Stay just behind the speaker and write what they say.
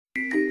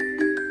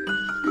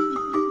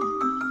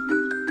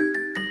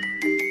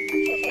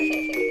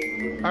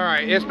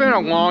right, it's been a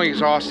long,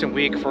 exhausting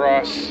week for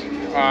us.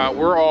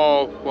 We're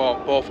all,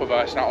 well, both of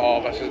us, not all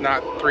of us. There's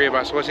not three of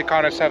us. What's he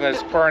calling himself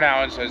as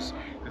pronouns as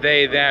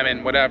they, them,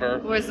 and whatever.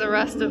 Where's the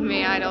rest of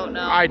me? I don't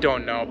know. I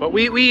don't know. But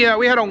we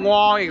had a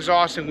long,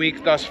 exhausting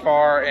week thus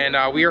far, and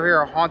we are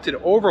here at Haunted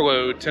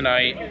Overload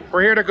tonight.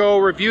 We're here to go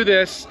review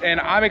this,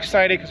 and I'm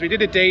excited because we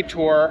did a day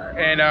tour,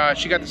 and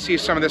she got to see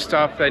some of this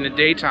stuff in the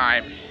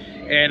daytime.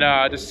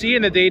 And to see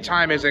in the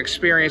daytime is an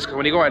experience, because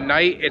when you go at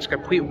night, it's a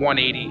complete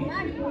 180.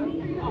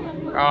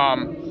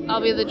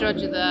 I'll be the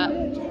judge of that.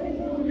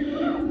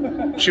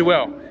 She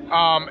will.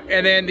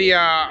 And then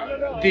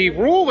the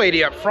rule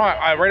lady up front,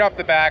 right off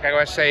the back, I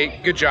gotta say,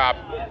 good job.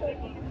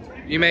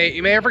 You may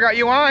have forgot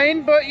your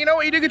line, but you know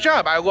what? You did a good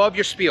job. I love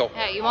your spiel.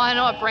 Hey, you want to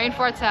know what brain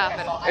farts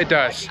happen? It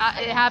does. It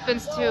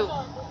happens too.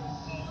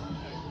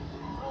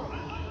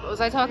 What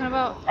was I talking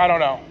about? I don't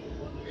know.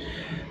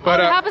 But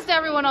it happens to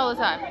everyone all the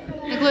time,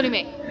 including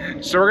me.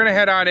 So we're gonna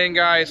head on in,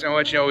 guys, and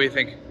let you know what we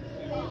think.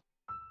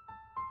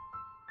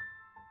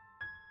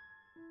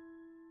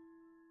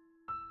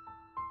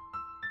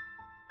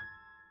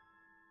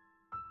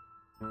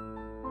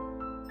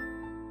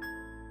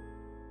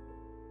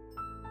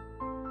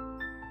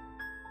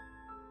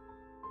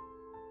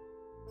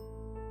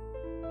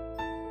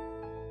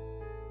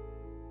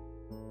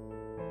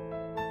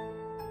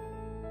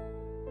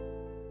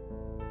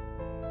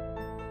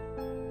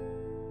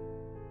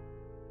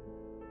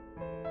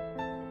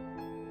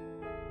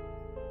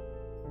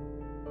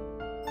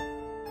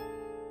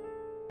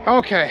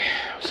 Okay,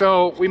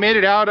 so we made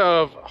it out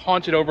of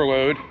Haunted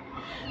Overload.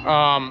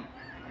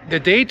 The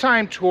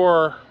daytime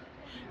tour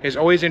is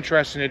always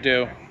interesting to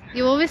do.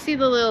 You always see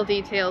the little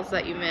details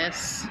that you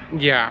miss.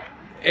 Yeah,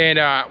 and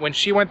when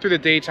she went through the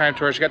daytime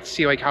tour, she got to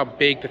see like how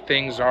big the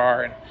things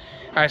are. And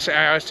I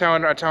was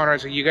telling her, I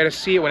was like, you got to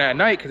see it when at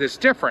night because it's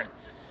different.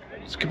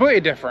 It's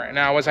completely different.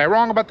 Now, was I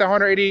wrong about the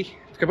 180?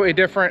 It's completely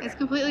different. It's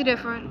completely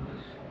different.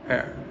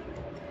 Yeah,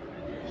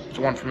 it's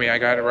one for me. I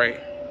got it right.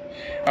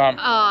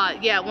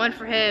 Yeah, one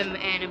for him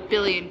and 1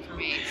 billion for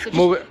me. So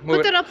just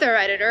move that up there,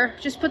 editor.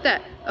 Just put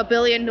that 1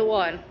 billion to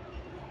 1.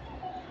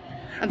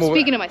 I'm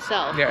speaking to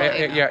myself.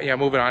 Yeah,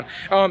 moving on.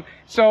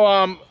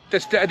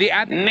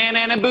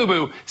 Nana boo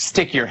boo,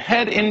 stick your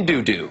head in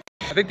doo doo.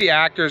 I think the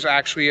actors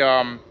actually,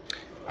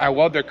 I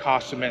love their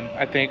costuming,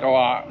 I think, a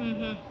lot.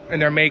 Mm-hmm.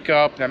 And their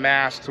makeup, their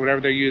masks, whatever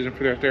they're using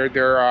for their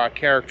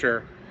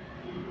character.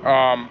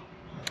 I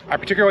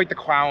particularly like the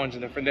clowns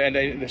in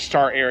the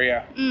start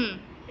area.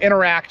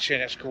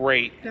 Interaction is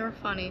great. They're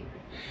funny.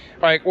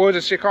 Like, what was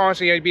it? She calling us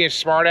being a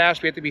smart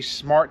ass. We have to be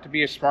smart to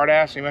be a smart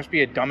ass. So you must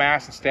be a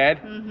dumbass instead.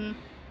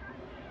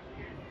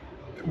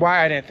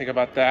 Why I didn't think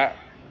about that.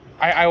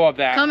 I love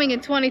that. Coming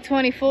in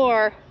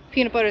 2024,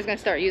 peanut butter is gonna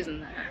start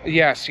using that.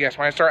 Yes.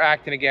 When I start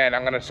acting again,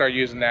 I'm gonna start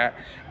using that.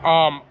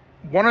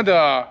 One of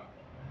the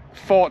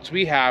faults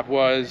we have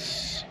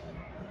was,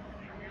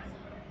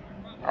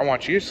 I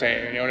want you to say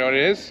it. You know what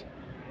it is?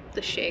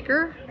 The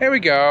shaker? There we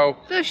go.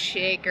 The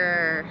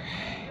shaker.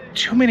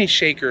 Too many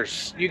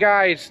shakers. You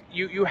guys,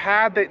 you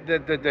had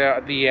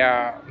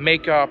the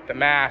makeup, the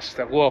mask,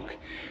 the look,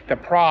 the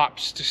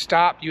props to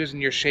stop using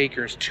your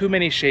shakers. Too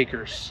many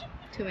shakers.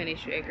 Too many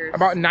shakers.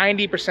 About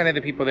 90% of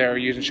the people there are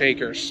using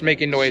shakers,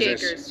 making noises.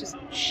 Shakers, just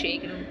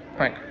shaking them.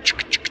 Like,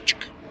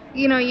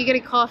 you know, you get a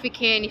coffee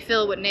can, you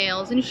fill it with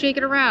nails, and you shake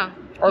it around.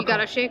 You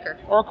got a shaker.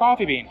 Or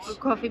coffee beans. Or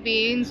coffee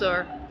beans,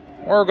 or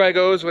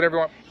Legos, whatever you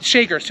want.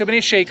 Shakers, too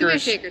many shakers. Too many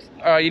shakers.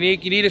 You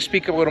need to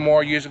speak a little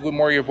more, use a little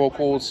more of your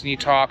vocals, you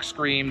talk,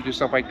 scream, do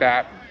stuff like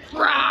that.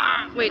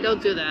 Wait,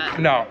 don't do that.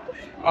 No.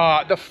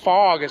 The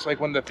fog is like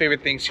one of the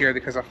favorite things here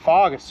because the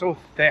fog is so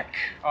thick.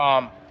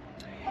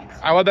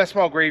 I love that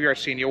small graveyard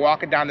scene. You're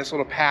walking down this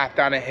little path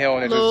down a hill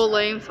and it's low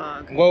lane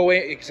fog.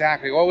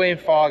 Exactly. Low lane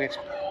fog. It's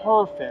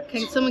perfect.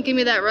 Can someone give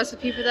me that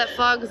recipe for that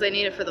fog? Because I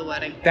need it for the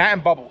wedding. That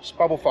and bubbles.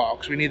 Bubble fog.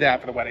 Because we need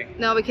that for the wedding.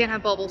 No, we can't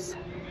have bubbles.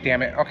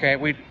 Damn it. Okay,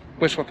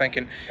 wishful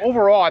thinking.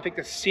 Overall, I think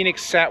the scenic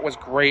set was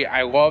great.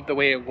 I loved the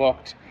way it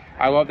looked.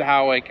 I loved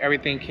how like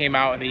everything came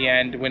out in the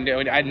end when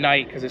at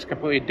night because it's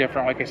completely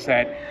different. Like I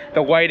said,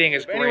 the lighting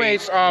is great.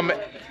 Anyways,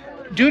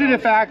 due to the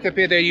fact that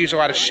they use a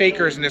lot of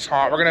shakers in this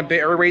haunt, we're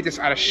gonna rate this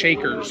out of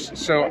shakers.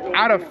 So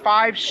out of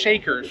 5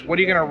 shakers, what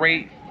are you gonna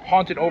rate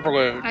Haunted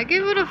Overload? I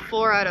give it a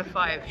 4 out of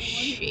 5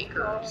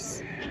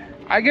 shakers.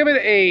 I give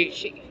it a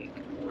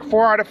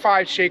 4 out of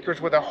 5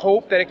 shakers with a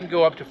hope that it can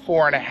go up to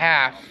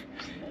 4.5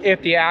 if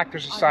the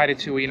actors decided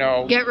to, you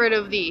know, get rid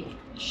of the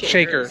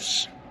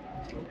shakers.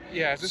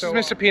 Yeah, this is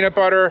Mr. Peanut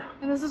Butter.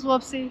 And this is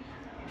Whoopsie.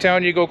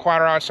 Telling you to go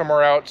clown around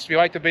somewhere else. If you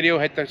like the video,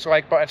 hit the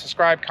like button,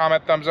 subscribe,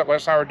 comment, thumbs up, let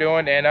us know how we're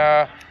doing,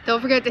 and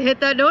don't forget to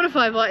hit that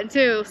notify button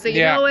too, so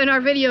you know when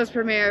our videos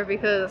premiere,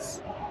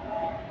 because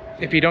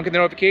if you don't get the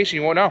notification,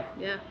 you won't know.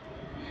 Yeah.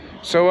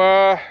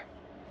 So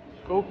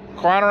go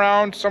clown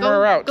around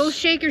somewhere else. Go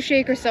shake your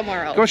shaker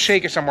somewhere else. Go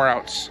shake it somewhere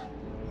else.